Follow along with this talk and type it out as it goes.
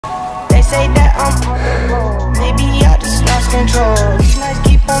say that I'm maybe I just lost control. These nights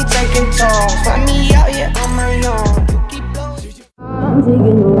keep on taking tolls. Find me out here on my own. You keep blowing. I'm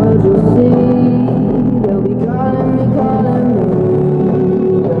taking the world you see. They'll be calling me, calling me.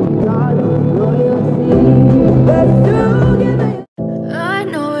 They'll be calling me royalty. But you give me. I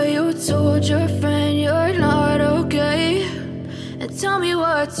know you told your friend you're not okay, and tell me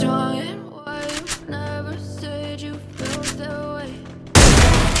what's wrong and why you never said you felt that way.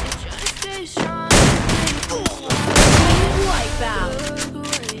 You're trying to stay strong. Wipe out.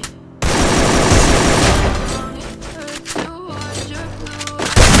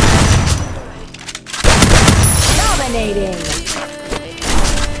 Dominating.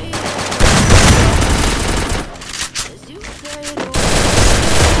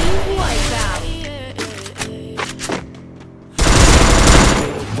 Wipe out.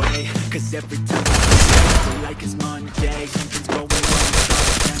 Cause every time I feel like it's Monday, something's going wrong.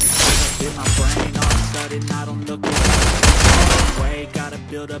 Chemicals in my brain, all of a sudden I don't look away. Gotta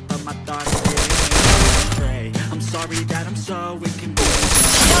build up of my thoughts, stray. I'm sorry that I'm so inconvenient.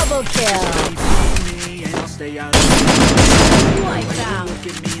 Double kill. Me and I'll stay out of it. Wipe out. Look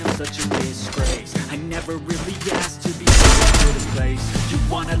at me, I'm such a disgrace. I never really asked to be put to this place. You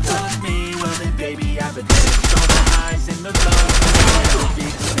wanna love me? Well then baby, I have a taste. All the highs and the lows, I'll never be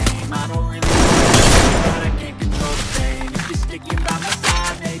the same. I don't really want to, but I can't control the pain. If you're sticking by my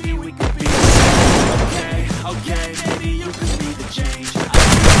side, maybe we could be okay, okay, maybe you could be the change.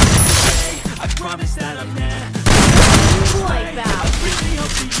 I promise that I'm never Wipe out. I really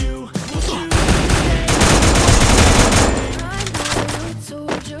hope that you will choose. I know you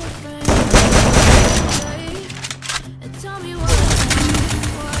told your friend you're okay, and tell me what's wrong.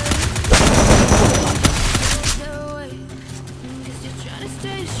 Cause you're trying to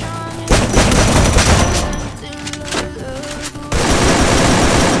stay strong and until I look away.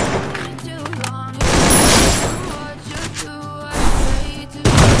 Too long what you do, I say to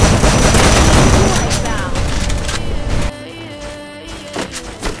wipe out.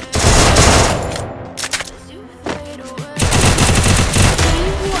 As you fade away,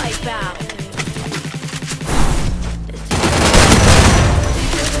 wipe out.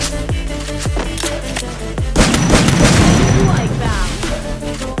 Wipe out.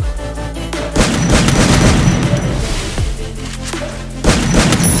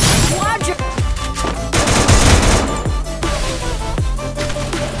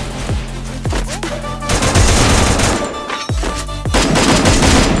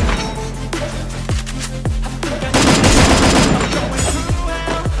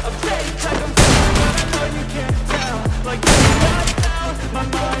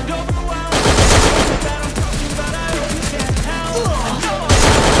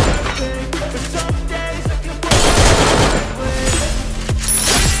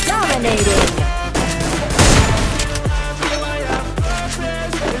 Dominating.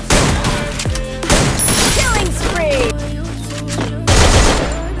 Killing spree.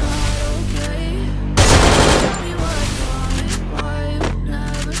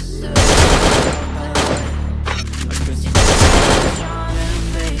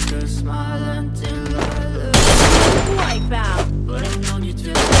 Wipe out. But I've known you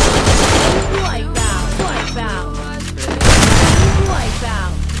too. Wipe out. Wipe out. Wipe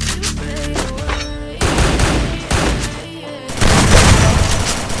out.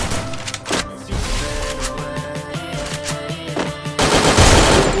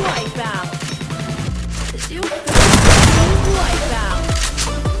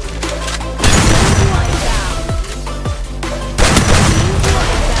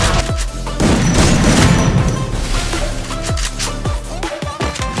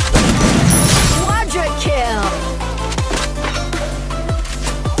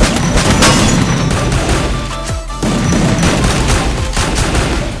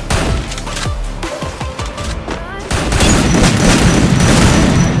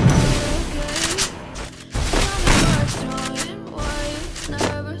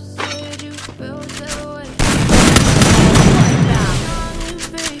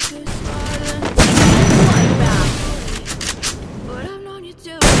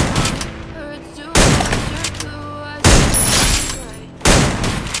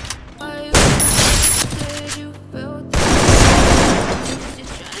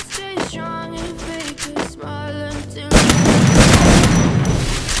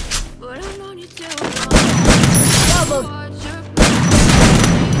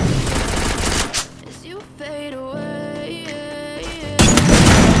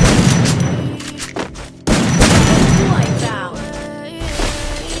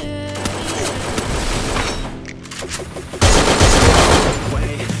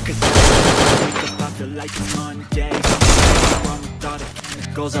 like it's Monday. Something wrong with all the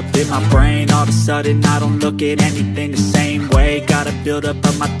chemicals up in my brain. All of a sudden I don't look at anything the same way. Gotta build up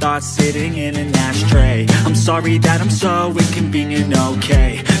of my thoughts sitting in an ashtray. I'm sorry that I'm so inconvenient,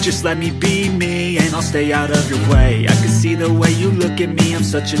 okay. Just let me be me and I'll stay out of your way. I can see the way you look at me, I'm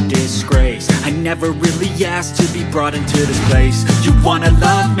such a disgrace. I never really asked to be brought into this place. You wanna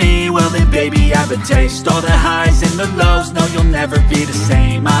love me? Well then baby, have a taste. All the highs and the lows, no you'll never be the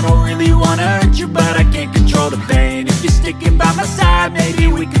same. I don't really wanna hurt you, but I can't control the pain. If you're sticking by my side, maybe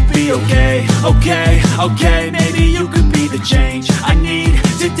we could be okay. Okay, maybe you could be the change I need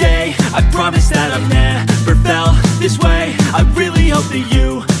today. I promise that I've never felt this way. I really hope that you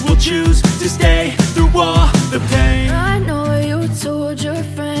will choose to stay through all the pain. I know you told your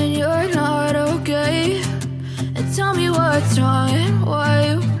friend you're not okay, and tell me what's wrong and why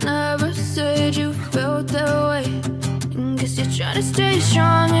you never said you felt that way. And guess you're trying to stay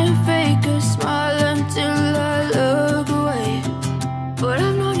strong and fake a smile until